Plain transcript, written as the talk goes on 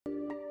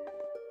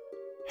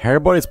Hey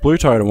everybody, it's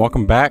BlueToad and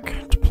welcome back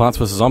to Plants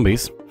vs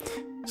Zombies.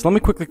 So let me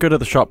quickly go to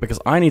the shop because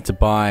I need to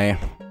buy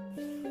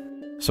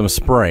some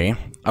spray.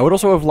 I would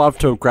also have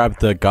loved to have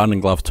grabbed the gardening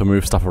glove to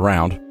move stuff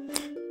around.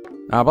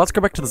 But let's go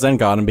back to the Zen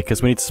garden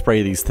because we need to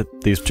spray these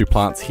two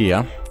plants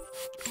here.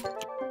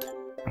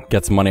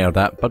 Get some money out of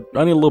that, but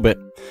only a little bit.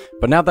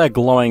 But now they're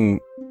glowing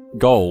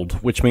gold,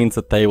 which means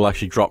that they will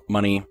actually drop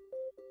money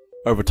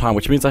over time,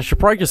 which means I should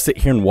probably just sit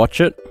here and watch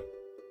it.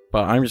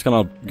 But I'm just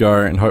gonna go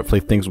and hopefully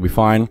things will be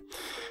fine.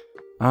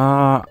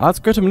 Let's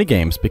go to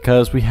minigames,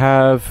 because we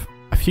have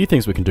a few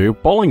things we can do.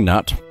 Bowling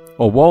nut,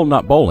 or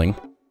walnut bowling.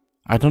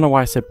 I don't know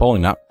why I said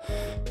bowling nut.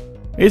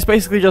 It's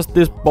basically just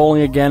this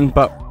bowling again,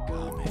 but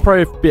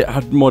probably a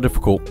bit more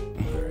difficult.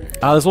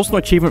 There's also an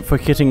achievement for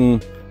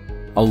hitting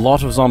a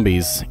lot of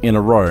zombies in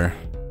a row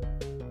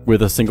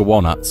with a single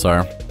walnut, so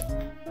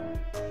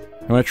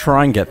I'm gonna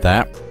try and get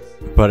that,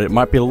 but it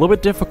might be a little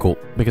bit difficult,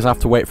 because I have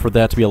to wait for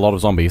there to be a lot of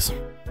zombies.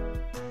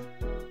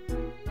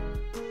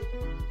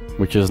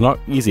 Which is not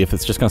easy if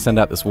it's just gonna send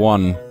out this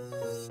one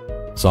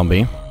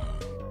zombie.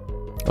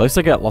 At least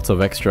I get lots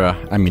of extra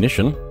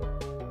ammunition.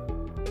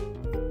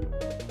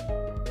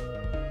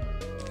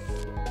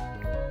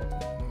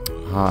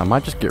 I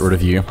might just get rid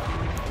of you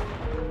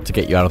to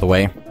get you out of the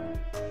way.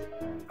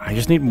 I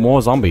just need more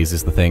zombies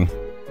is the thing.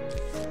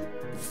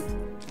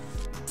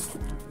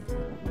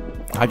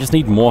 I just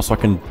need more so I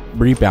can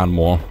rebound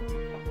more.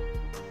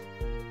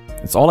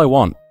 It's all I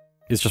want,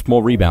 is just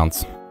more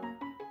rebounds.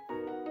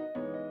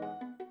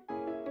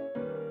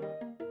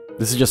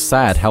 This is just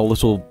sad how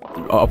little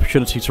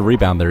opportunity to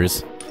rebound there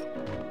is.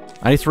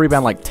 I need to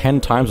rebound like 10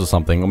 times or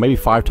something, or maybe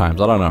 5 times,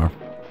 I don't know.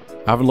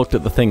 I haven't looked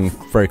at the thing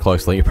very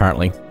closely,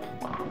 apparently.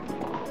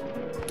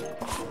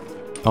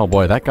 Oh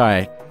boy, that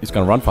guy is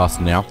gonna run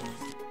faster now.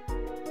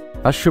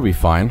 That should be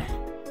fine.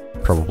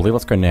 Probably.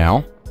 Let's go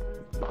now.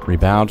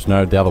 Rebound.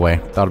 No, the other way.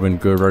 That would have been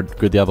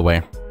good the other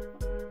way.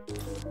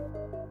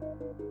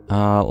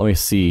 Let me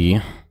see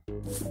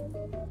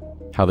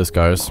how this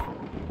goes.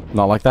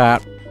 Not like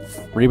that.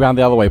 Rebound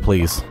the other way,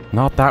 please.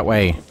 Not that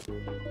way.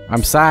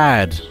 I'm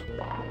sad.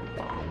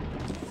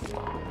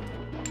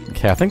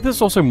 Okay, I think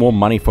there's also more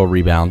money for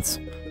rebounds.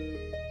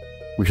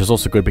 Which is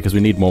also good because we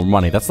need more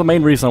money. That's the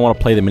main reason I want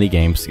to play the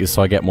minigames, is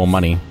so I get more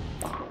money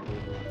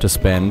to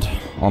spend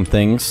on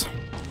things.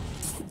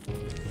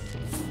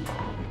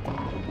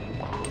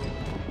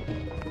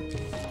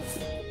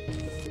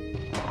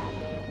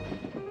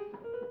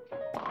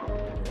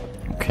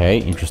 Okay,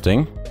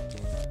 interesting.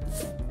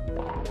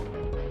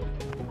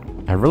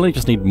 I really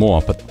just need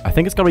more, but I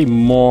think it's gonna be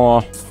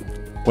more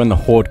when the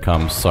horde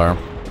comes, so...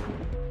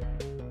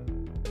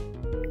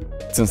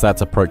 Since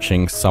that's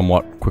approaching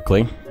somewhat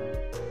quickly.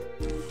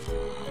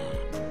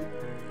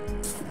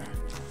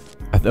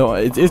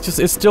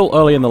 It's still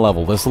early in the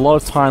level. There's a lot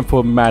of time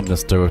for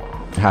madness to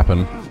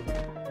happen.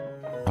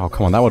 Oh,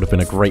 come on, that would have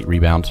been a great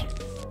rebound.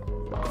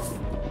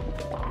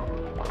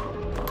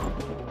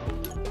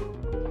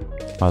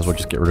 Might as well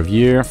just get rid of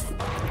you.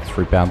 Let's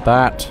rebound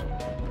that.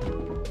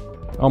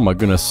 Oh my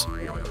goodness.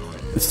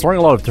 It's throwing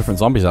a lot of different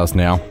zombies at us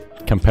now,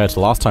 compared to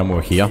last time we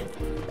were here.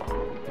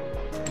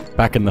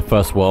 Back in the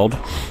first world.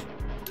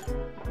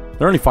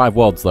 There are only 5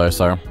 worlds though,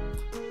 so...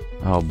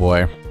 Oh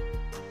boy.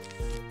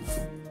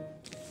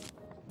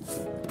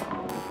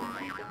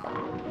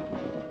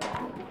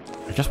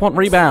 I just want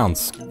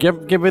rebounds.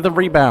 Give me the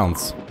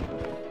rebounds.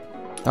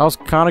 That was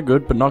kind of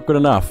good, but not good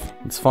enough.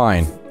 It's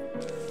fine.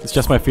 It's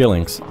just my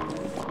feelings.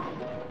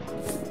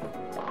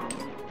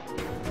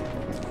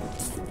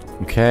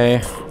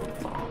 Okay.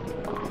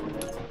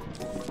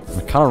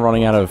 We're kind of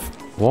running out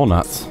of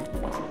walnuts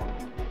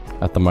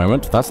at the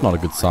moment. That's not a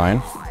good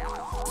sign.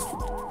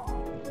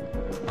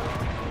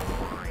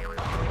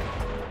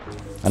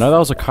 I know that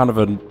was a kind of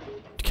a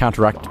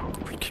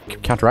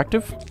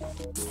counteractive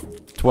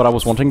to what I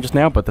was wanting just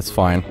now, but that's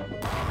fine.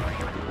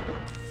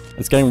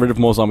 It's getting rid of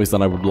more zombies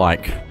than I would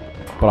like,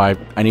 but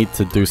I need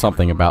to do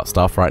something about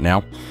stuff right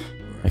now.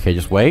 Okay,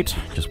 just wait.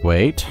 Just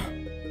wait.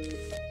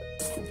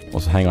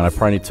 Also, hang on, I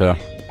probably need to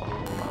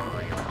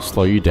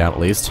slow you down at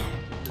least.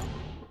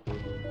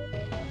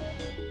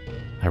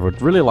 I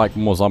would really like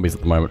more zombies at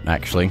the moment,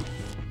 actually.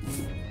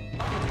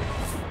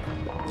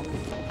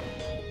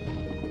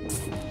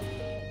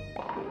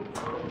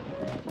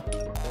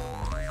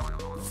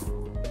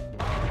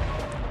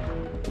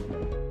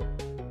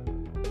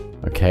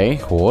 Okay,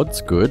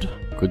 hordes, good.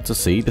 Good to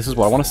see. This is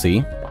what I want to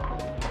see.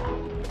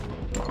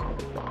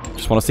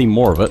 Just want to see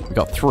more of it. We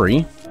got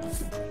 3.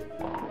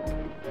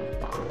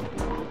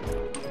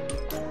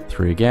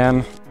 3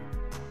 again.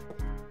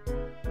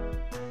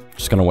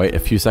 Just gonna wait a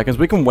few seconds.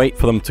 We can wait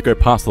for them to go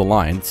past the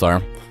line, so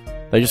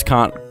they just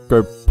can't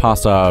go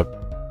past our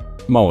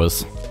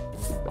mowers.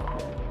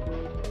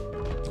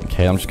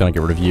 Okay, I'm just gonna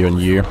get rid of you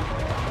and you.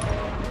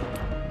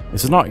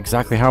 This is not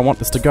exactly how I want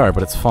this to go,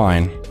 but it's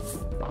fine.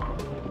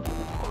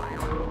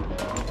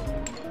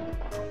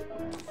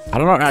 I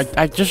don't know, I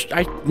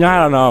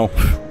don't know.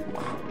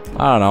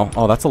 I don't know.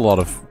 Oh, that's a lot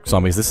of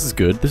zombies. This is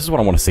good. This is what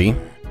I want to see.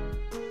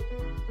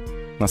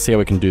 Let's see how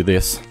we can do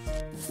this.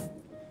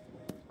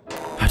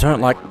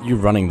 don't like you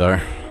running, though.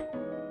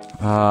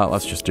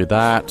 Let's just do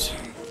that.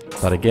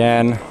 That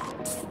again.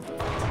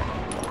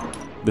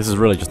 This is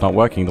really just not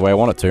working the way I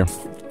want it to.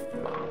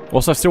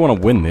 Also, I still want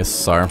to win this,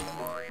 so...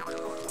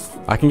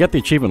 I can get the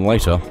achievement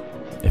later,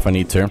 if I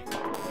need to.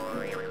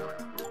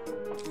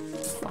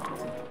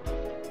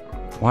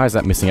 Why is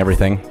that missing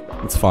everything?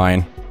 It's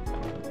fine.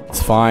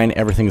 It's fine,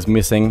 everything's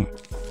missing.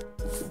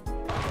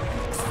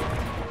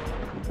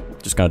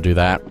 Just gonna do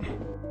that.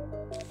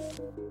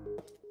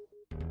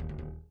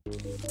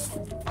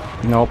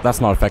 Nope, that's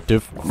not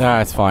effective.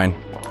 Nah, it's fine.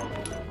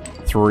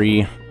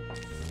 3,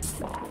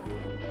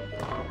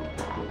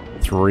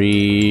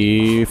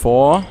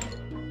 4.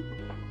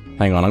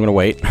 Hang on, I'm gonna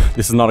wait.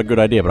 This is not a good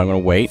idea, but I'm gonna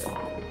wait.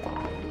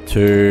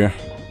 2.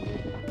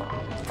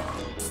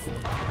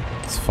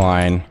 It's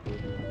fine.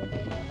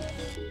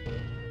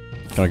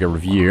 Gonna get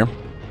review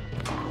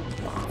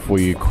before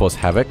you cause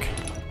havoc.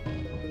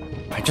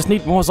 I just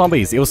need more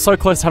zombies. It was so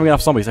close to having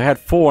enough zombies. I had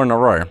 4 in a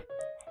row.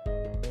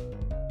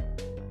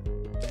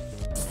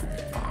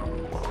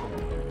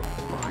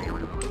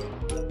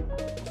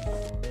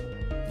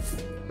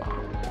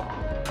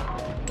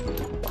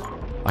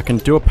 I can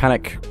do a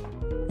panic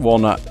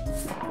walnut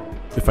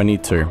if I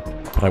need to,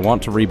 but I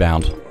want to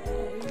rebound.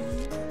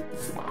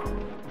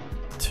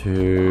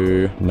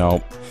 2...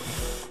 Nope.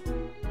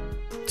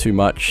 Too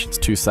much. It's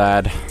too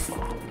sad.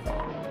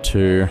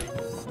 2...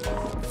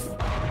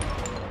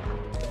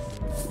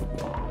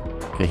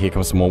 Okay, here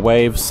comes some more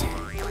waves.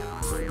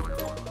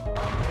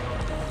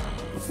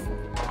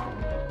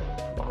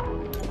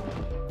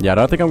 Yeah, I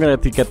don't think I'm going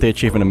to get the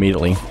achievement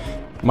immediately.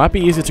 Might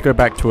be easier to go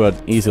back to an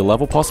easier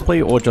level,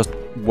 possibly, or just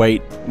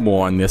wait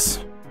more on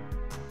this.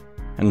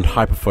 And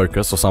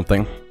hyper-focus or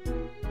something.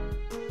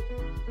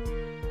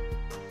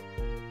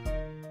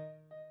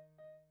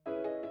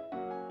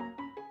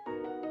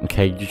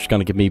 Okay, you're just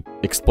gonna give me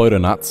exploder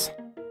nuts.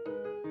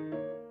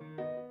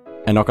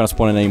 And not gonna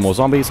spawn in any more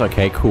zombies?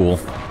 Okay, cool.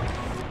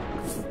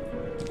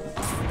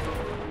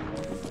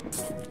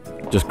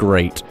 Just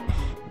great.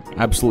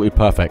 Absolutely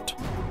perfect.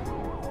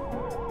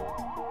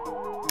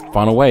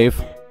 Final wave.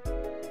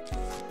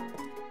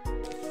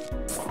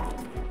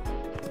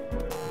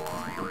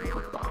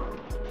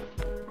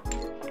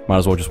 Might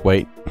as well just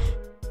wait.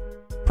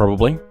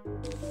 Probably.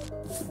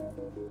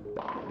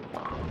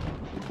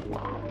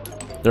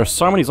 There are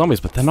so many zombies,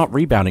 but they're not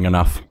rebounding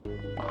enough.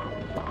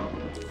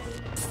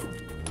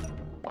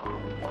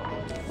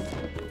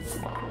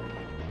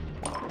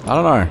 I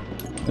don't know.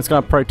 It's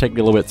gonna probably take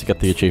me a little bit to get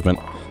the achievement.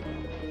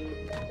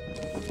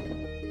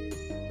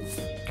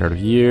 Get rid of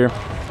you.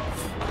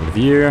 Get rid of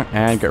you.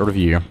 And get rid of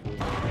you.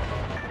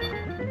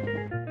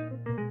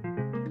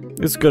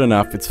 It's good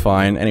enough. It's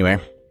fine. Anyway.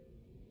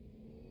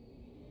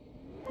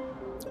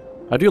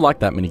 I do like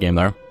that minigame,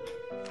 though.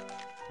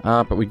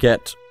 But we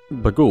get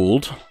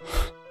Baggooled.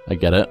 I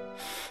get it.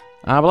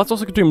 But let's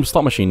also do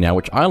Slot Machine now,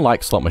 which I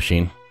like Slot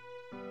Machine.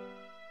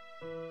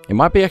 It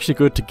might be actually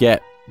good to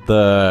get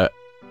the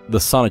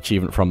Sun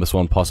achievement from this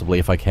one, possibly,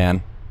 if I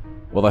can.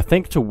 Well, I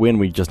think to win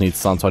we just need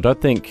Sun, so I don't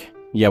think...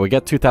 Yeah, we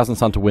get 2,000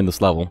 Sun to win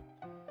this level.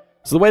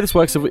 So the way this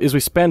works is we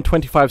spend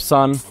 25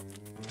 Sun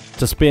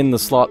to spin the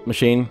Slot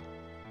Machine.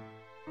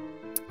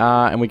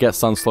 And we get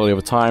Sun slowly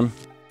over time.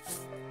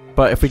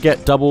 But if we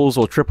get doubles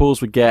or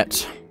triples, we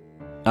get...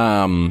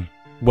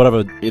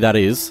 whatever that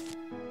is.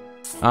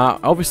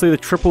 Obviously the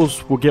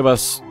triples will give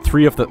us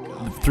 3 of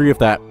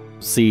that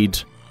seed.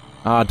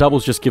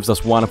 Doubles just gives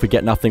us 1. If we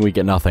get nothing, we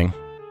get nothing.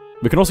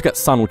 We can also get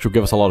Sun, which will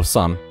give us a lot of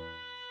Sun.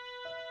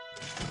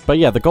 But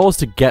yeah, the goal is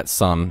to get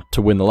Sun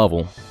to win the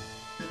level.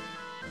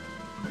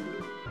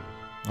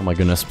 Oh my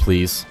goodness,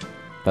 please.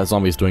 That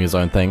zombie's doing his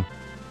own thing.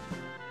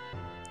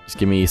 Just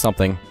give me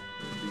something.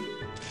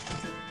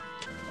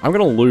 I'm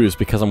gonna lose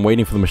because I'm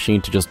waiting for the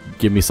machine to just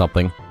give me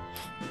something.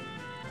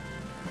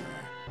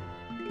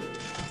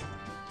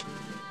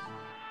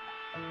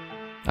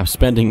 I'm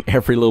spending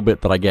every little bit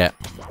that I get.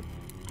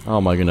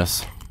 Oh my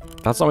goodness.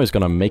 That's always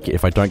gonna make it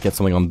if I don't get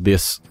something on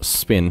this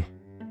spin.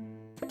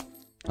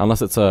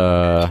 Unless it's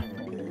a...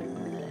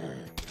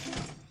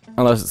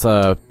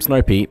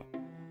 Snow Pete.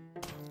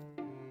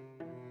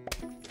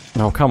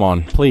 Oh, come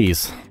on,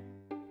 please.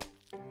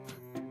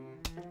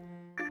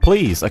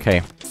 Please,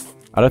 okay.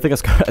 I don't think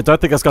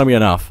that's gonna be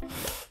enough.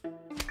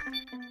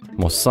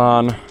 More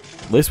Sun.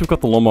 At least we've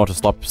got the lawnmower to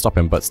stop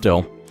him, but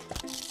still.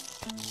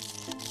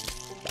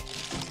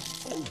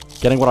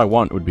 Getting what I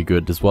want would be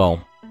good as well.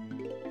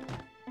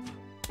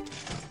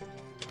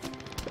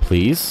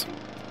 Please.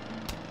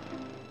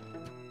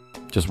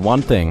 Just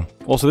one thing.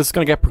 Also, this is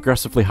gonna get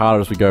progressively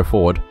harder as we go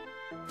forward.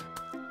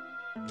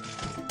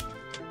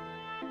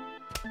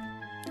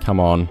 Come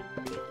on.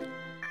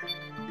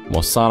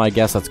 More Sun, I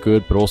guess, that's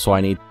good, but also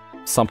I need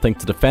something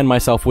to defend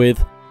myself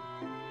with.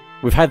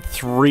 We've had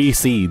 3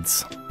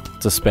 seeds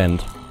to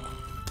spend.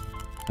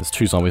 There's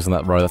 2 zombies in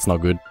that row, that's not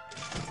good.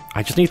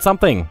 I just need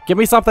something! Give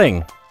me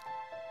something!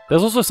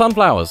 There's also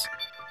sunflowers!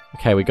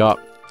 Okay, we got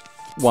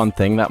 1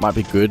 thing, that might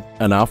be good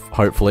enough,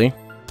 hopefully.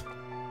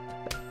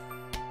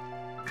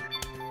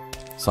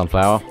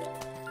 Sunflower.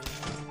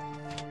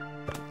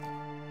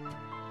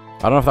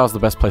 I don't know if that was the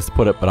best place to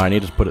put it, but I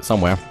needed to put it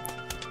somewhere.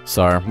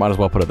 So, might as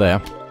well put it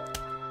there.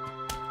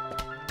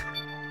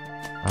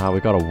 We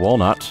got a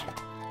walnut.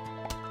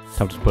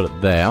 Tempted to put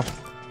it there.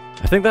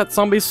 I think that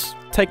zombie's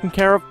taken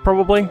care of,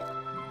 probably.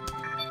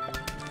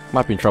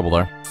 Might be in trouble,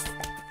 though.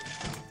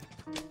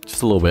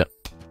 Just a little bit.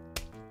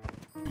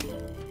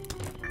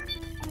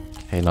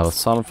 Okay, another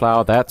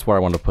sunflower. That's where I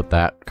wanted to put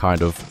that,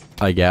 kind of,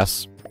 I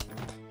guess.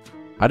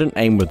 I didn't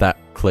aim with that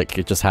click,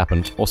 it just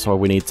happened. Also,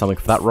 we need something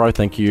for that row,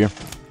 thank you.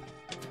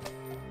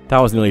 That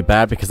was nearly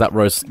bad, because that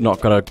row's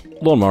not got a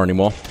lawnmower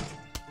anymore.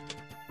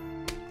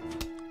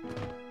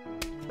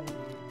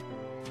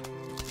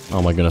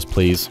 Oh my goodness,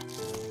 please.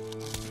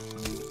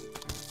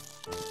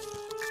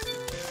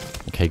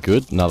 Okay,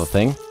 good. Another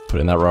thing. Put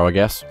it in that row, I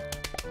guess.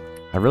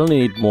 I really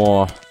need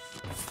more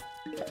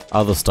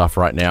other stuff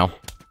right now.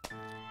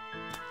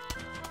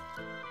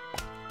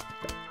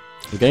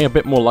 We're getting a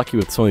bit more lucky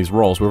with some of these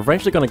rolls. We're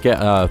eventually going to get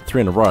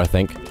 3 in a row, I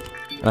think.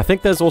 And I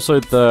think there's also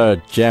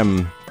the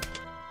gem.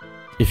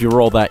 If you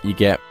roll that, you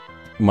get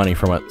money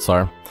from it,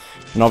 so...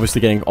 And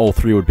obviously getting all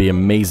 3 would be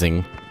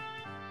amazing.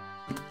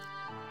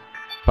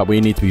 But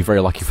we need to be very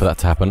lucky for that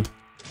to happen.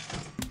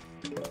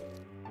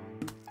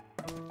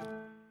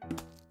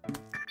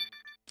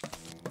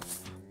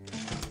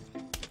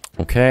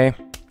 Okay. I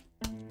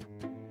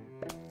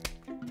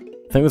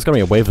think there's gonna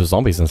be a wave of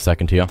zombies in a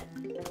second here.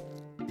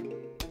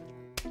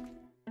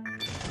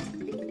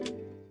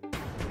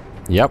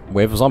 Yep,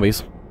 wave of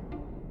zombies.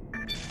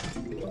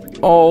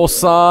 Oh,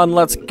 sun,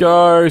 let's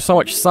go! So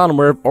much sun,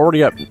 we're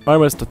already at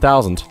almost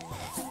 1,000.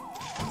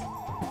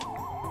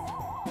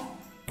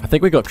 I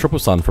think we got triple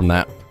sun from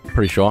that.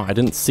 Pretty sure. I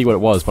didn't see what it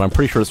was, but I'm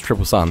pretty sure it's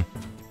triple sun.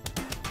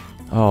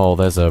 Oh,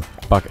 there's a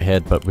bucket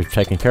head, but we've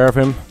taken care of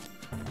him.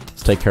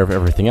 Let's take care of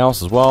everything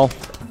else as well.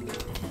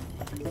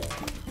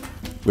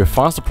 We're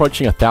fast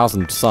approaching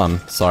 1,000 sun,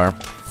 so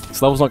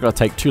this level's not going to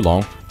take too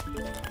long.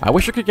 I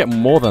wish I could get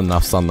more than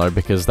enough sun, though,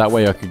 because that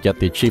way I could get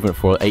the achievement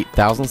for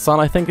 8,000 sun,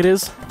 I think it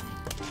is.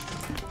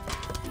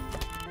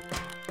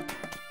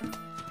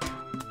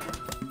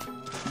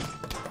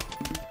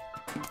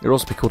 It would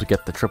also be cool to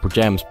get the triple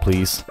gems,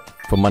 please,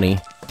 for money.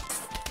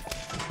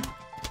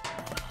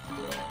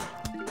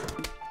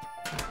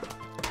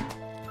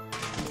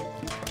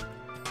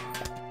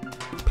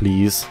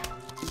 Please.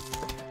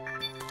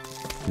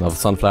 Another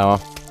sunflower.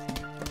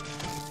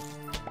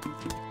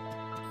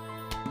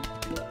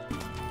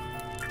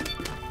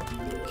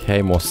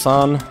 Okay, more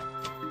sun.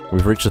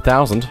 We've reached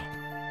 1,000.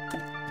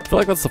 I feel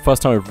like that's the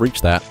first time we've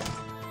reached that.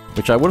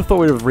 Which I would have thought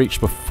we'd have reached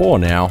before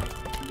now.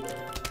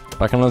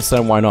 But I can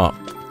understand why not.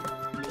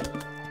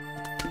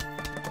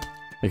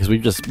 Because we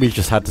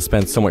just had to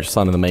spend so much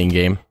sun in the main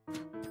game.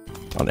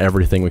 On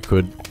everything we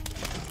could.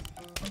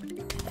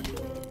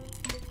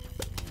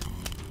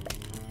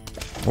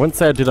 I wouldn't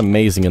say I did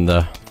amazing in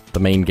the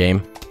main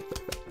game.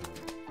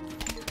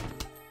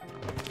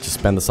 Just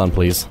spend the sun,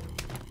 please.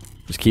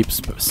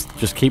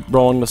 Just keep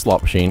rolling the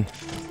slot machine.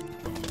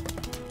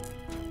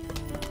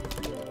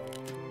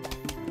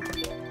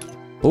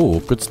 Ooh,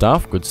 good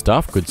stuff, good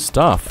stuff, good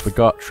stuff. We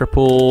got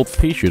triple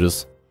pea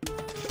shooters.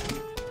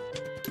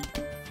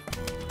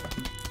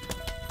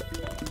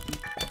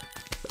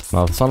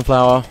 Another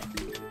sunflower.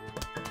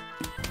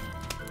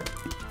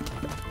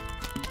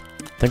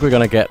 I think we're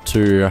gonna get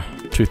to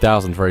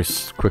 2,000 very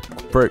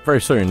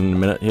soon in a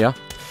minute here.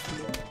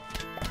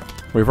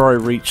 We've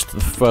already reached the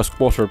first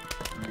quarter,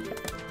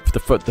 the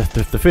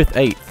 5th,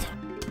 8th.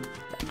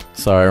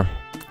 So,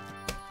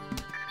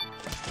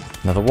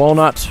 another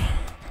walnut.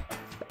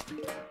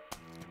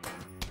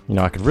 You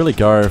know, I could really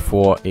go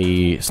for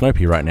a snow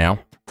pea right now.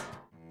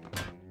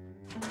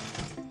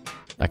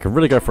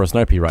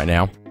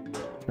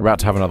 We're about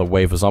to have another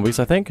wave of zombies,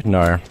 I think?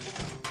 No.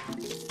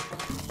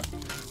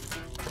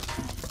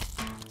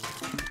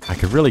 I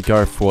could really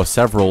go for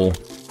several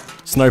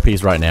snow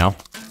peas right now.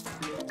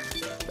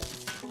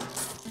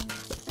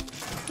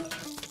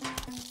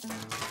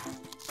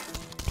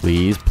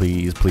 Please,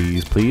 please,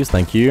 please, please,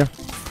 thank you.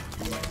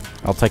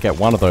 I'll take out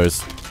one of those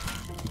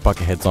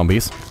buckethead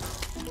zombies.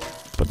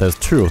 But there's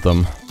 2 of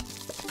them.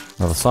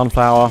 Another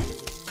sunflower.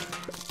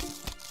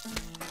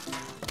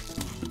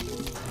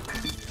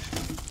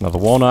 Another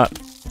walnut.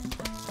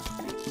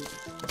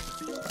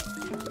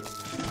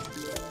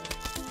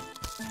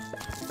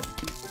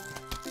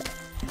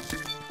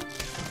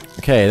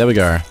 Okay, there we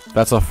go.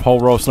 That's a whole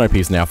row of snow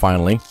peas now,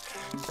 finally.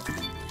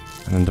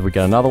 And we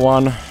get another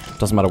one.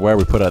 Doesn't matter where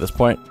we put it at this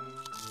point.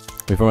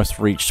 We've almost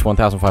reached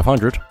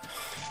 1,500.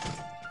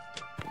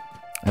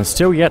 And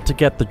still yet to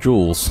get the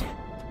jewels.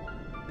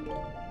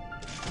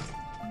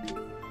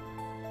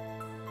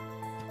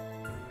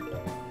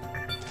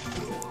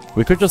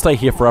 We could just stay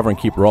here forever and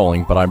keep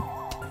rolling, but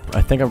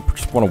I think I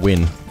just want to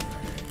win.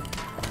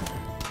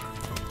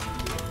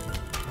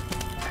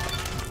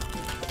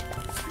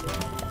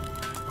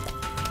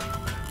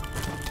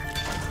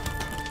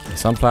 Okay,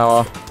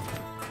 sunflower.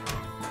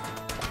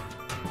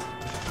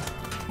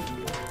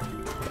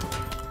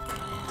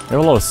 We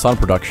have a lot of sun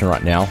production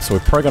right now, so we're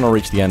probably going to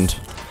reach the end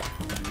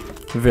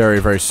very,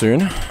 very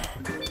soon.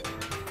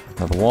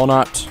 Another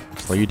walnut.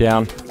 Slow you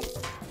down.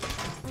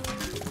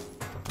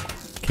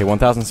 Okay,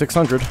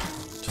 1,600.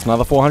 Just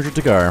another 400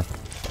 to go.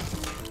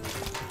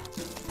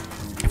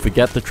 If we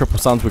get the triple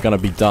suns, we're gonna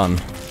be done.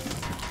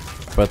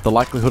 But the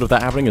likelihood of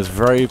that happening is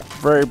very,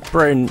 very,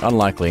 very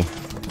unlikely.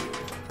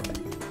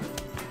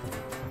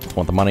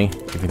 Want the money?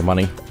 Give me the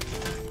money.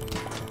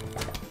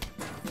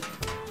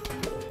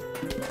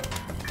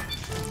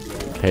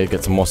 Okay,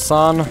 get some more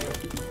sun.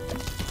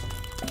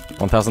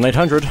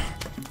 1,800.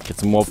 Get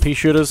some more pea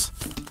shooters.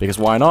 Because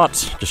why not?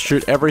 Just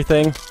shoot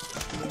everything.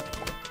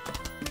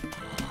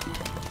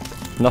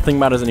 Nothing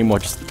matters anymore.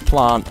 Just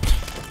plant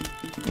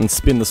and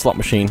spin the slot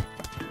machine.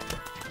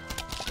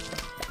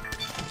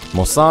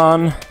 More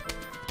sun.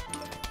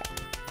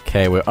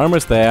 Okay, we're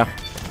almost there.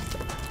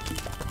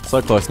 So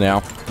close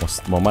now.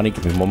 More money.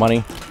 Give me more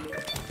money.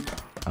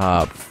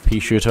 Pea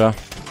shooter.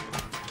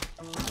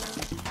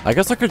 I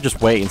guess I could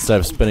just wait instead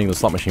of spinning the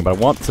slot machine, but I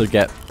want to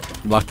get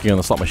lucky on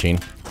the slot machine.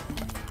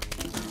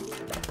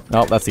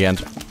 Oh, that's the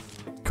end.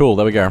 Cool,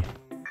 there we go.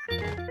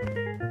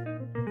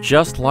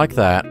 Just like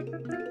that.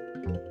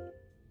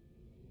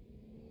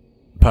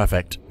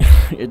 Perfect.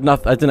 I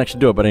didn't actually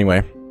do it, but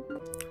anyway.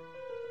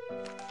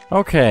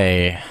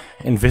 Okay.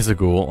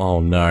 Invisible. Oh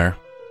no.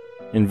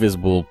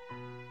 Invisible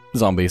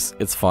zombies.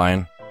 It's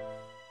fine.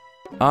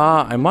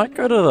 I might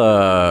go to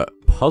the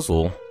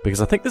puzzle, because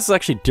I think this is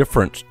actually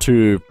different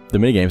to the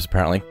minigames,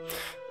 apparently.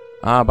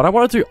 But I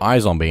want to do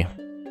iZombie.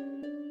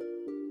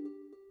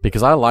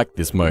 Because I like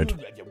this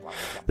mode.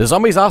 The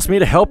zombies asked me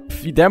to help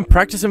them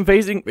practice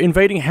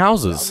invading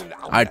houses.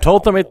 I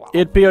told them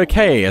it'd be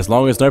okay as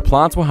long as no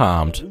plants were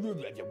harmed.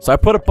 So I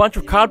put a bunch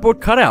of cardboard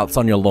cutouts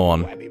on your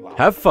lawn.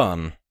 Have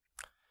fun.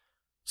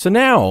 So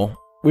now,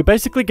 we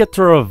basically get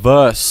to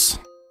reverse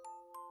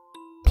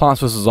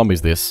Plants vs.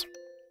 Zombies this.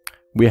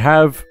 We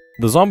have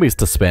the zombies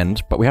to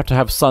spend, but we have to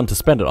have sun to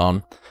spend it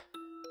on.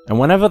 And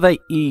whenever they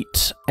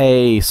eat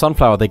a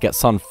sunflower, they get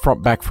sun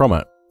back from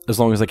it, as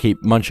long as they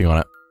keep munching on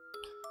it.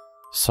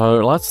 So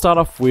let's start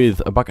off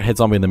with a buckethead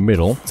zombie in the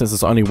middle, since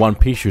there's only one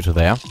pea shooter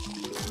there.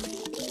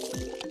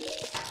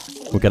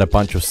 We'll get a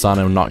bunch of sun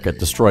and not get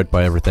destroyed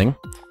by everything.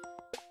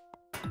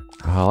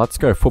 Let's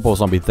go football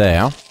zombie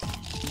there.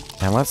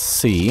 And let's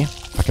see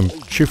if I can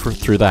shoot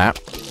through that.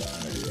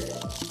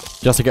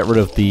 Just to get rid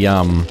of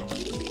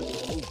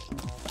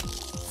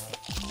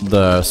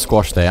the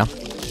squash there,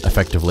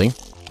 effectively.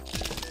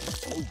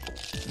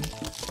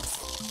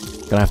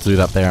 Gonna have to do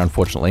that there,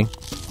 unfortunately.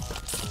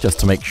 Just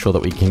to make sure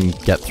that we can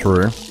get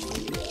through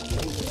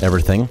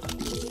everything.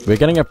 We're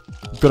getting a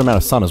good amount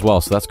of sun as well,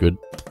 so that's good.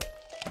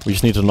 We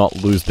just need to not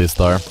lose this,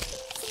 though.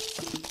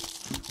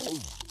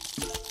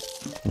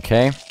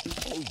 Okay.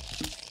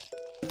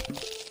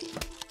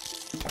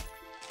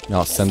 Now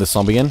let's send this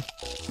zombie in.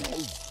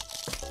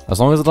 As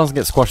long as it doesn't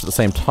get squashed at the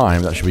same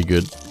time, that should be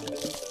good.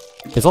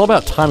 It's all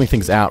about timing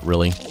things out,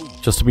 really.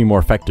 Just to be more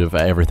effective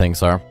at everything,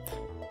 so.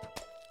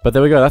 But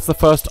there we go, that's the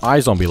first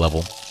iZombie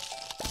level.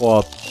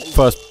 Or,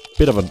 first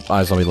bit of an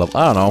iZombie level.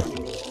 I don't know.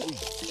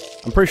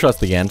 I'm pretty sure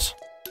that's the end.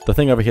 The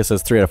thing over here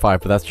says 3 out of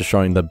 5, but that's just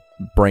showing the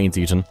brains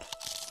eaten.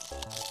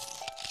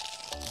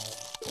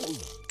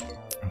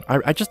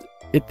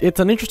 It's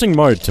an interesting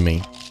mode to me.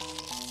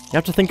 You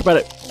have to think about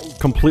it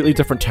completely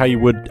different to how you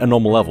would a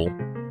normal level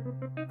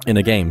in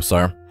a game,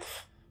 so.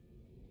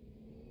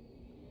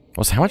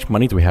 Also, how much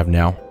money do we have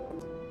now?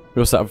 We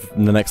also have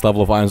the next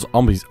level of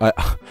iZombies.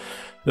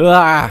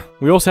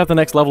 We also have the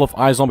next level of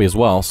iZombie as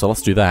well, so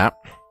let's do that.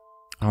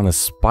 On the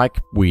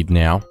spike weed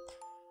now.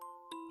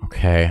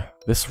 Okay,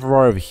 this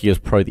row over here is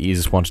probably the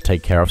easiest one to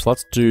take care of, so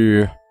let's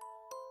do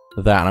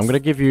that. And I'm gonna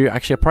give you,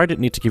 actually I probably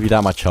didn't need to give you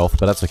that much health,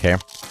 but that's okay.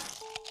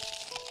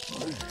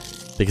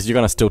 Because you're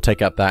gonna still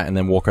take out that and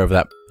then walk over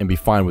that and be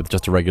fine with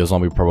just a regular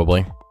zombie,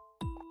 probably.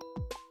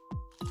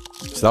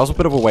 So that was a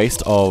bit of a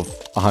waste of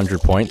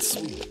 100 points.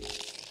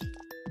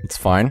 It's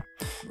fine.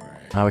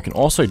 We can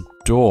also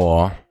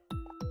door...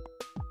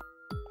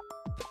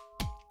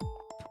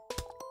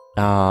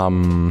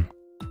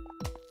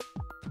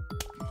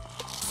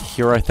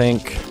 here, I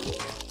think.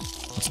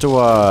 Let's do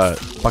a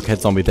buckethead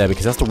zombie there,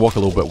 because it has to walk a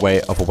little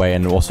bit of a way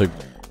and also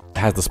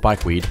has the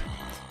spike weed.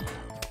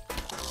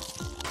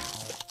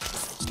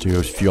 Let's do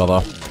a few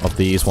other of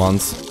these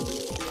ones.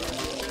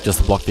 Just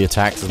to block the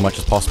attacks as much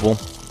as possible.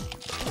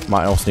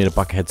 Might also need a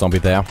buckethead zombie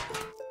there.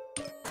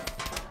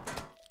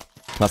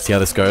 Let's see how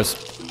this goes.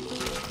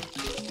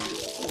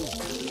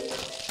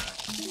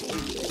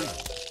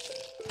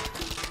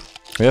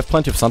 We have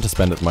plenty of sun to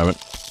spend at the moment.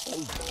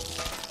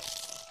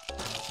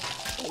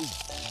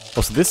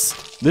 Also, this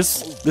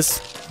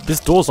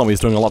door zombie is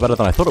doing a lot better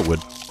than I thought it would.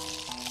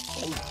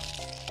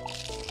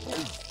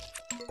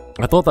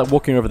 I thought that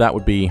walking over that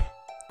would be...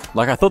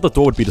 Like, I thought the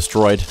door would be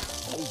destroyed,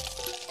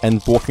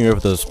 and walking over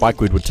the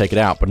spikeweed would take it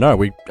out, but no,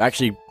 we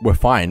actually were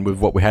fine with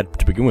what we had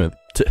to begin with.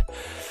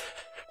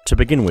 To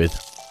begin with.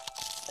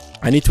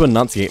 I need to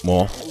enunciate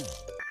more.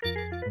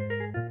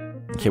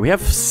 Okay, we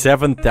have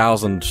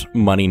 7,000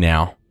 money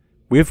now.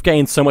 We've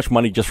gained so much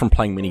money just from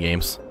playing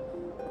minigames.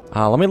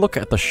 Let me look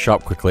at the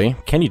shop quickly.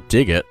 Can you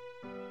dig it?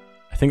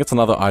 I think it's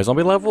another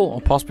iZombie level, or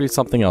possibly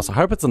something else. I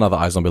hope it's another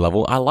iZombie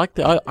level. I like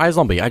the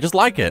iZombie. I just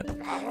like it.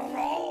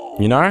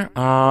 You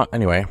know?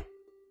 Anyway.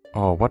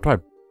 Oh, what do I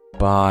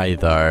buy,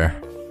 though?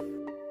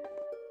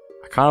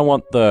 I kind of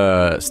want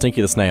the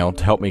Stinky the Snail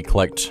to help me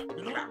collect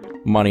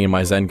money in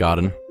my Zen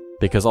garden,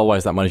 because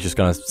otherwise that money's just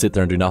gonna sit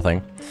there and do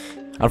nothing.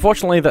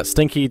 Unfortunately, that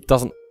Stinky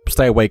doesn't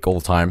stay awake all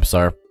the time,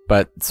 so...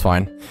 but it's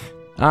fine.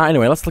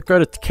 Anyway, let's go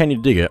to Can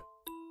You Dig It?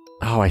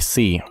 Oh, I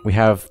see. We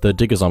have the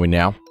Digger Zombie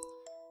now.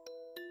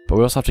 But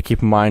we also have to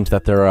keep in mind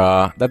that there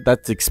are...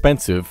 that's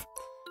expensive.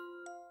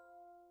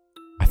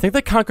 I think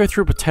they can't go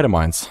through potato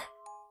mines.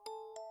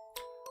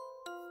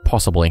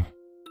 Possibly.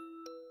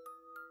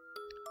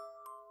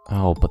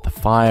 Oh, but the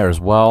fire as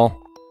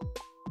well.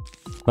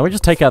 Let me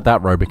just take out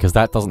that road because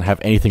that doesn't have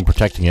anything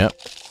protecting it.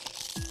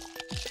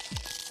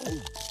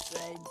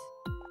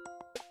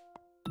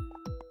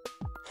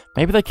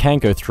 Maybe they can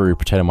go through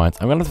potato mines.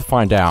 I'm gonna have to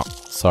find out,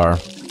 so...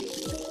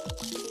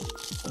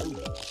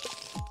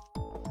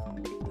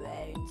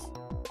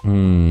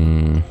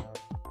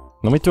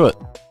 Let me do it.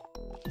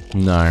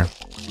 No.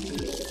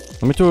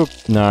 Let me do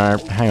it. No,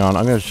 hang on.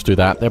 I'm gonna just do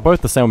that. They're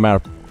both the same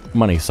amount of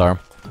money, so...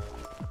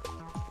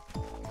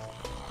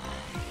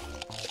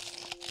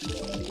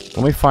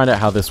 let me find out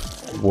how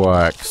this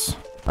works.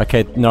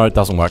 Okay, no, it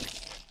doesn't work.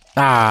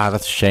 Ah,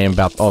 that's a shame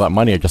about all that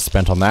money I just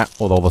spent on that.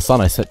 Or all the sun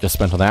I just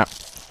spent on that.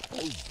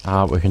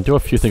 We can do a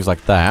few things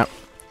like that.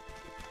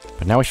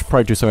 But now we should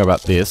probably do something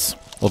about this.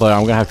 Although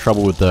I'm gonna have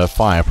trouble with the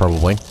fire,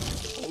 probably.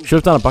 Should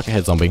have done a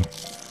Buckethead Zombie.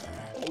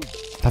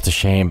 That's a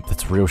shame.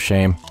 That's a real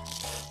shame.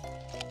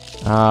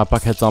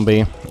 Buckethead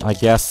Zombie. I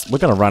guess we're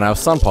gonna run out of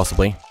sun,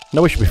 possibly.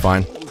 No, we should be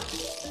fine.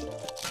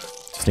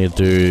 Just need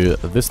to do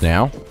this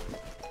now.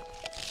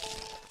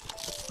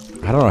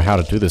 I don't know how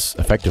to do this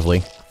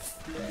effectively.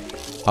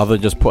 Other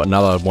than just put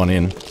another one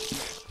in.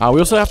 We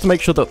also have to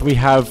make sure that we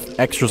have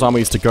extra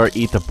zombies to go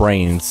eat the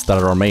brains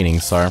that are remaining,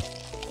 so...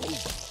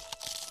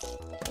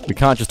 we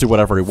can't just do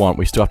whatever we want,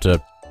 we still have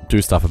to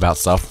do stuff about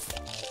stuff.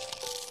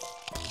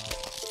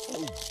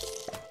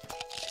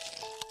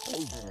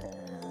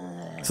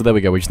 So there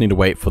we go, we just need to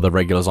wait for the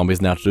regular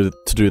zombies now to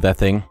do their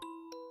thing.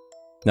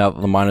 Now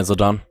that the miners are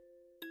done.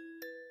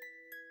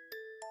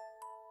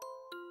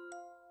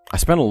 I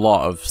spent a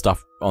lot of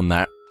stuff on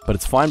that, but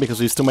it's fine because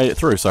we still made it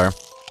through, so...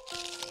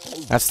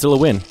 that's still a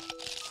win.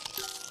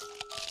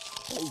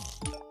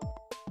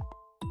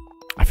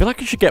 I feel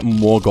like I should get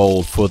more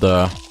gold for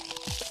the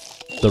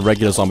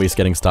regular zombies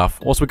getting stuff.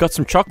 Also, we got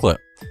some chocolate,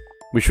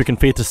 which we can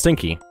feed to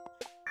Stinky.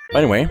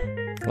 But anyway,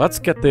 let's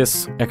get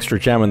this extra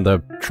gem in the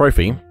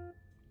trophy.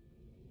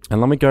 And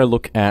let me go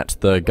look at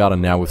the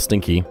garden now with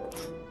Stinky.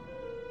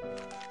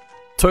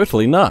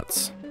 Totally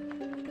nuts.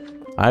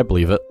 I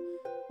believe it.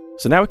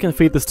 So now we can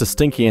feed this to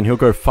Stinky and he'll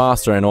go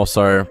faster and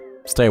also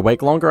stay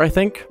awake longer, I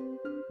think.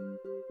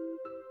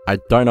 I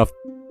don't know if...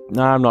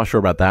 no, I'm not sure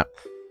about that.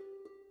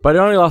 But it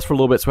only lasts for a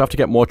little bit, so we have to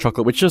get more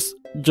chocolate, which just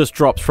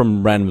drops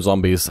from random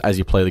zombies as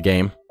you play the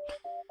game.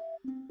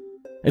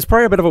 It's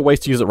probably a bit of a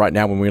waste to use it right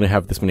now when we only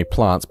have this many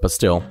plants, but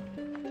still.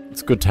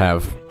 It's good to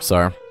have,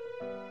 so...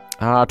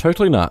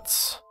 totally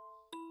nuts.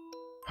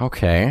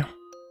 Okay.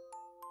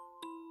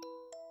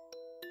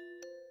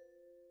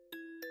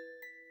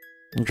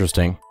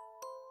 Interesting.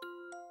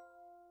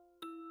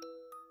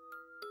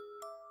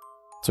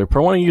 So we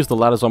probably want to use the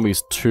ladder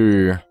zombies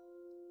to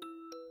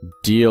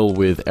deal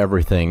with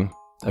everything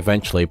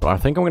eventually, but I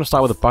think I'm going to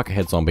start with a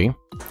Buckethead Zombie.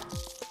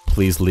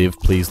 Please live,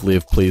 please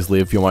live, please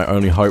live. You're my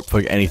only hope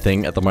for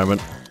anything at the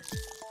moment.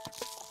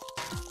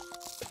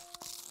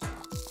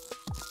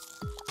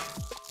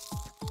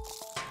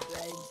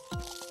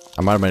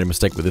 I might have made a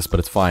mistake with this, but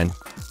it's fine.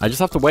 I just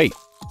have to wait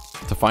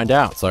to find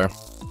out, so...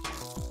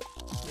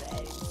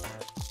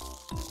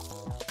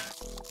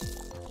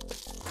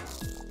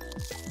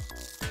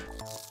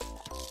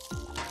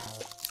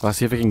 let's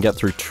see if we can get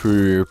through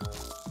 2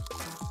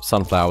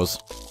 sunflowers.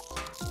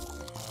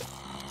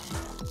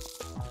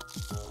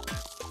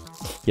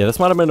 Yeah, this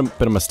might have been a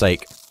bit of a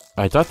mistake.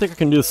 I don't think I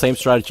can do the same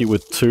strategy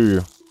with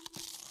 2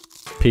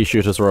 pea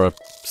shooters or a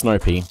snow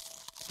pea.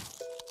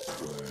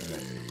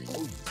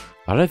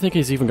 I don't think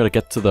he's even going to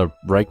get to the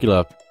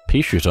regular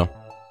pea shooter.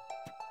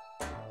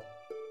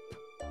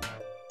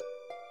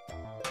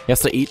 He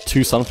has to eat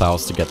 2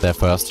 sunflowers to get there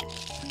first.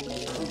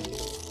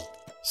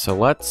 So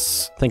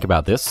let's think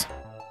about this.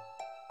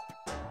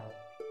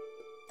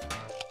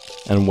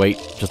 And wait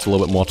just a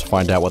little bit more to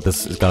find out what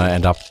this is going to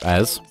end up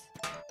as.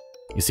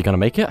 Is he going to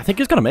make it? I think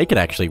he's going to make it,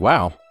 actually.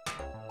 Wow.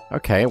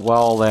 Okay,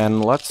 well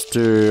then, let's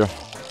do...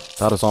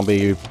 that a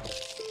zombie...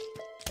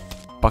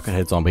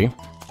 Buckethead Zombie.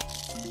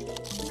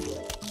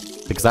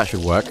 Because that should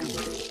work.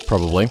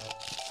 Probably.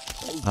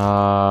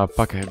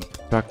 Buckethead...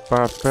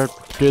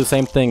 do the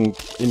same thing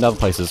in other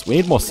places. We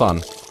need more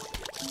sun.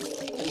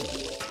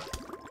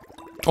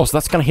 Oh, so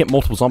that's going to hit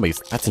multiple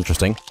zombies. That's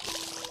interesting.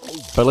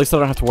 But at least I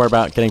don't have to worry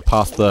about getting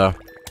past the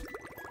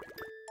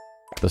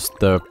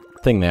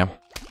thing there.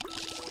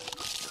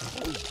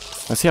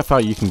 Let's see how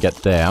far you can get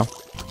there.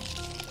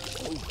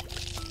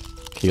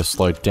 Okay, you're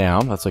slowed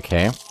down. That's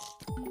okay.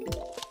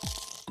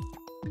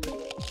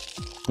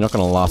 You're not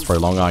gonna last very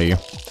long, are you?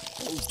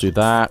 Let's do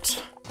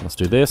that. Let's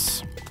do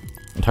this.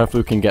 And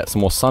hopefully we can get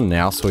some more sun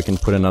now, so we can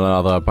put in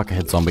another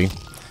buckethead zombie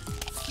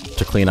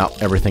to clean up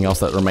everything else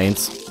that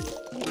remains.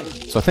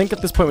 So I think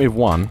at this point we've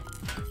won.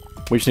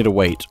 We just need to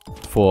wait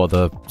for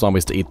the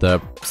zombies to eat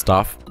the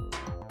stuff.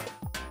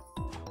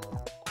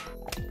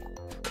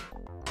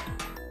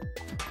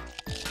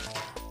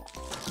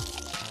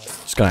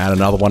 Just gonna add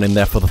another one in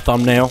there for the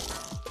thumbnail.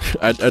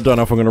 I don't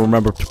know if I'm gonna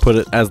remember to put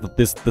it as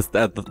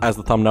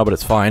the thumbnail, but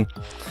it's fine.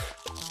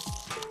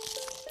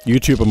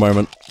 YouTuber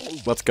moment.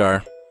 Let's go.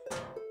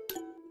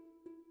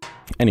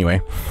 Anyway.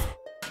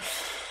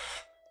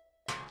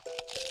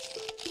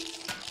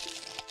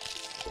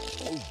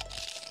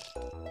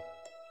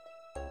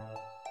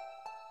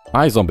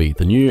 iZombie,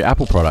 the new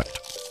Apple product.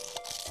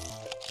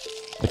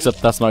 Except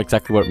that's not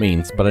exactly what it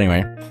means, but anyway.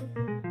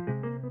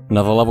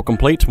 Another level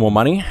complete, more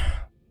money.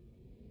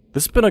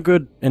 This has been a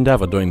good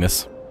endeavor doing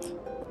this.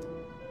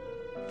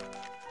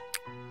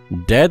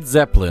 Dead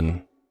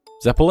Zeppelin.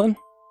 Zeppelin?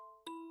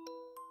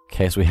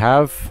 Okay, so we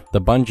have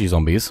the bungee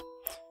zombies.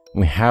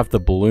 We have the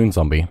balloon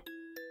zombie.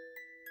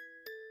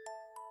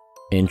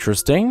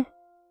 Interesting.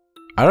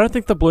 I don't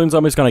think the balloon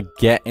zombie is going to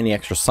get any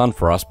extra sun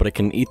for us, but it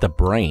can eat the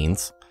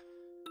brains.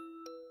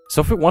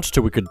 So if it wanted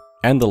to, we could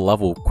end the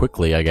level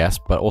quickly, I guess.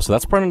 But also,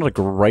 that's probably not a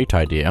great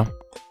idea.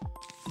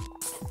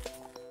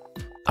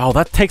 Oh,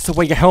 that takes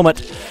away your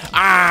helmet.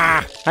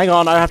 Ah! Hang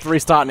on, I have to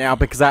restart now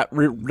because that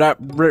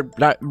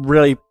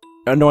really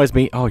annoys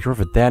me. Oh, you're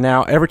over there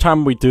now. Every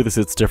time we do this,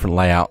 it's a different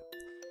layout.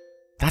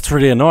 That's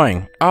really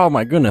annoying. Oh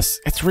my goodness,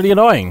 it's really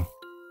annoying.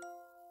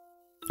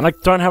 And I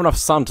don't have enough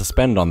sun to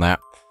spend on that.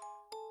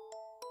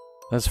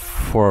 There's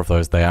 4 of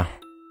those there.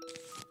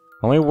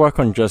 Let me work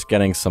on just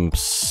getting some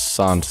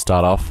sun to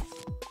start off.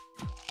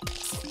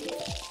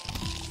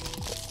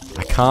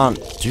 I can't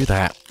do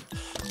that.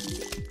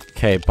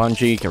 Okay,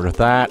 bungee, get rid of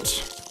that.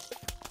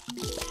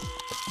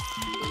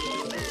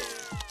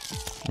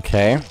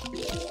 Okay.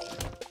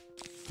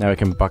 Now we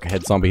can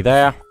buckethead zombie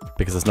there,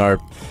 because there's no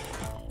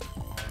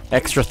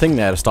extra thing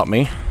there to stop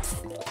me.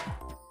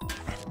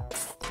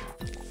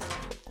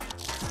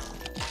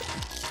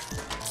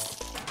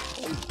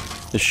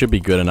 This should be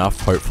good enough,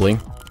 hopefully.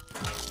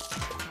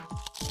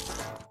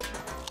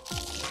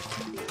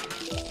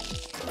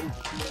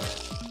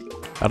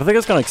 I don't think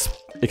it's going to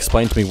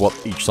explain to me what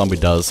each zombie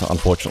does,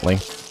 unfortunately.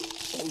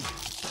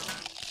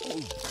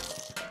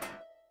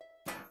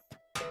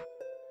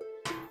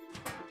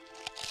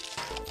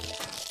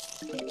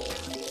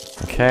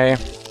 Okay.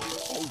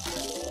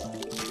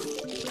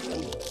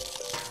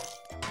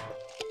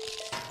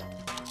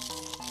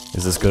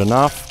 Is this good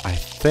enough? I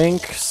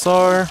think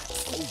so.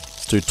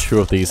 Let's do 2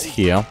 of these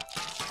here.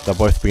 They'll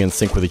both be in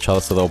sync with each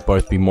other, so they'll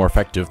both be more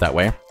effective that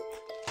way.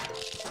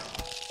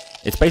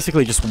 It's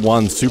basically just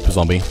one super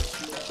zombie,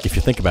 if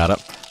you think about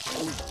it.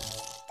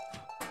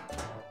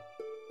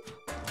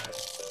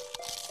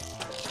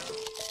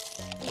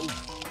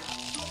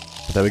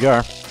 But there we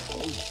go.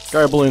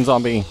 Go, balloon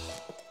zombie!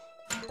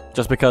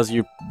 Just because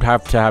you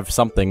have to have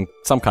something,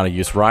 some kind of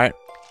use, right?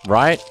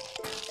 Right?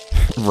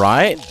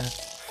 Right?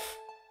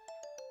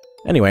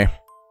 Anyway.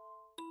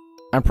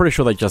 I'm pretty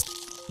sure they just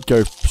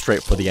go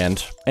straight for the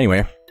end.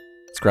 Anyway,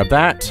 let's grab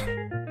that.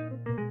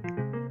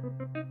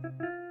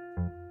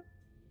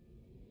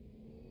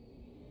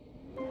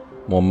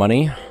 More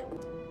money.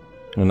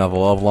 Another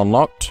level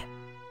unlocked.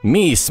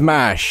 Me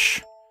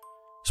smash!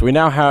 So we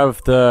now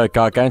have the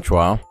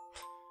Gargantua.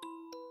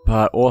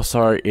 But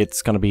also,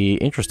 it's gonna be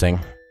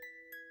interesting.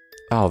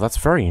 Oh, that's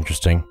very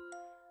interesting.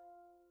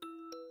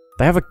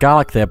 They have a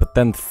garlic there, but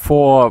then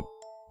 4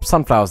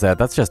 sunflowers there.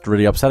 That's just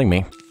really upsetting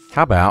me.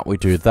 How about we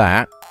do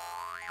that?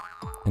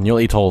 And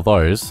you'll eat all of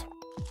those.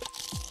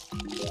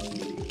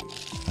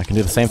 I can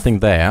do the same thing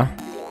there.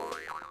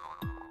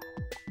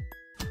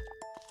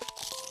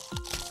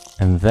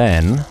 And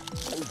then,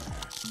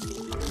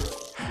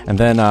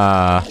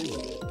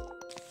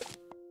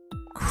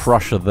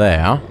 Crusher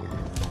there.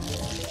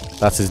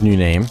 That's his new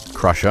name,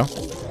 Crusher.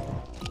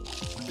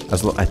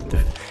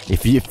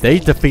 If they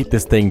defeat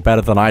this thing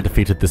better than I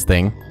defeated this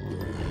thing,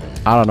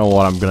 I don't know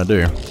what I'm gonna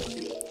do.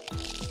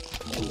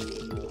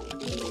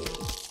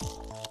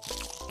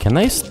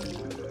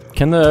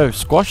 Can the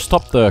squash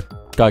stop the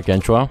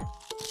Gargantua?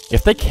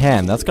 If they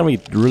can, that's gonna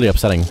be really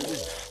upsetting.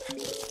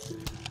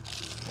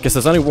 Guess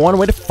there's only one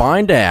way to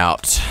find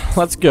out.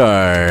 Let's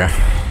go.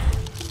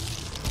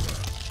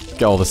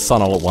 Get all the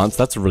sun all at once.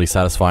 That's really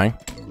satisfying.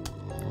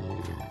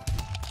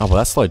 Oh, well,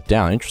 that slowed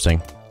down.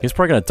 Interesting. He's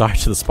probably gonna die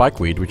to the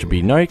spikeweed, which would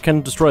be... No, he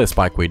can destroy the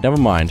spikeweed. Never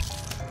mind.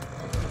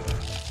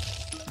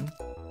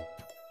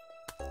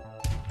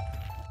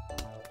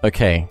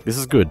 Okay, this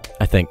is good,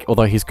 I think.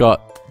 Although he's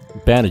got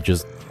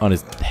bandages on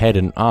his head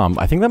and arm.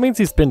 I think that means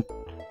he's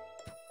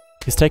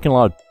taken a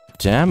lot of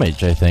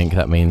damage, I think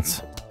that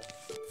means.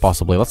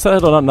 Possibly. Let's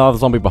set another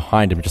zombie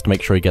behind him just to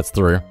make sure he gets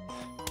through.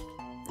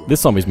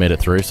 This zombie's made it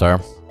through, so...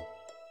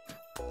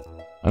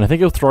 And I think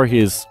he'll throw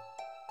the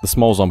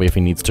small zombie if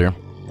he needs to.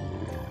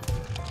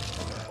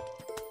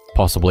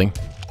 Possibly.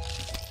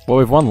 Well,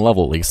 we've won the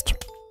level at least.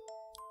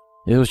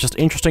 It was just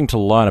interesting to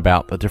learn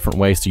about the different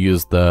ways to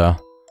use the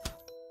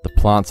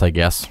plants, I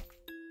guess.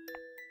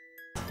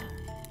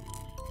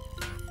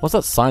 What's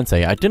that sign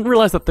say? I didn't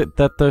realize that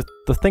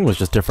the thing was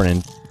just different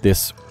in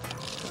this.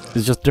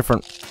 It's just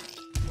different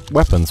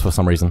weapons for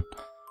some reason.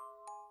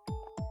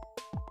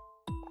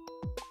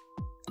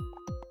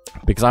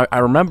 Because I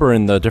remember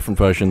in the different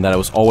version that it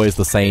was always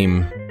the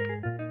same,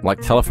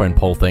 like, telephone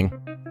pole thing.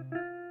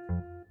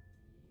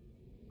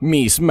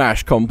 Me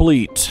smash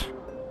complete!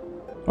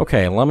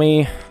 Okay, let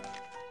me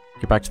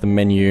get back to the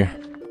menu.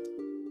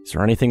 Is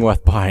there anything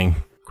worth buying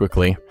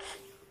quickly?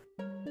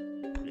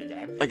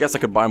 I guess I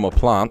could buy more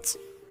plants.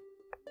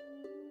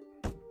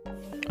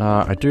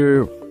 I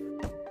do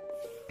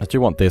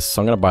want this,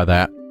 so I'm gonna buy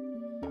that.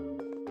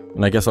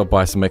 And I guess I'll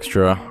buy some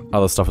extra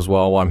other stuff as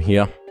well while I'm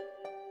here.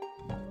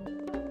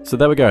 So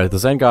there we go, the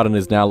Zen Garden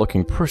is now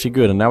looking pretty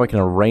good, and now we can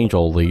arrange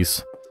all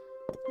these.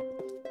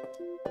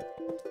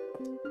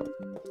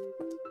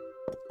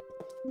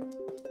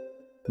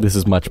 This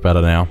is much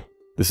better now.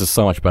 This is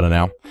so much better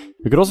now.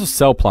 We could also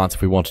sell plants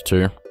if we wanted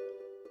to.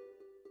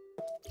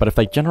 But if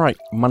they generate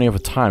money over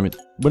time,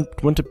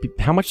 wouldn't it be...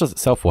 How much does it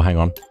sell for? Hang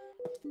on.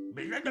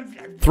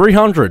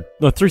 300!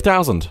 No,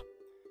 3,000!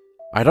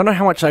 I don't know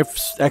how much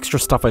extra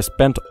stuff I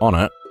spent on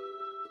it.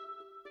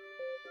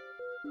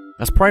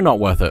 That's probably not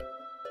worth it.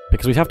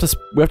 Because we have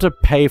to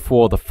pay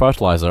for the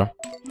fertilizer.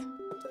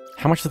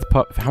 How much is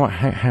the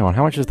hang on,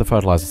 how much is the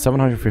fertilizer?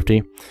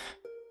 750.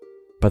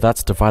 But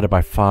that's divided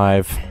by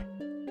 5.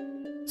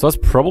 So that's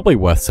probably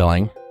worth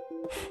selling.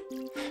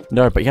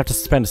 No, but you have to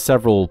spend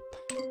several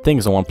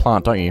things on one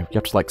plant, don't you? You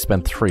have to, like,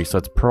 spend 3, so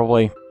it's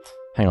probably...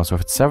 Hang on, so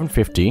if it's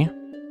 750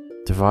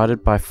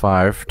 divided by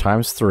 5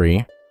 times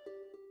 3...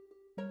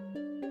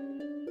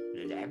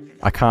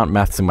 I can't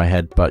maths in my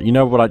head, but you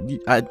know what,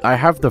 I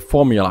have the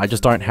formula, I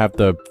just don't have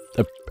the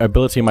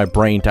ability in my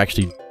brain to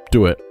actually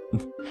do it.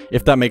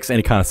 If that makes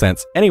any kind of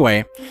sense.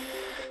 Anyway,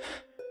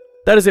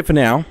 that is it for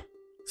now.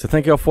 So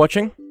thank you all for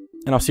watching,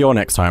 and I'll see you all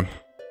next time.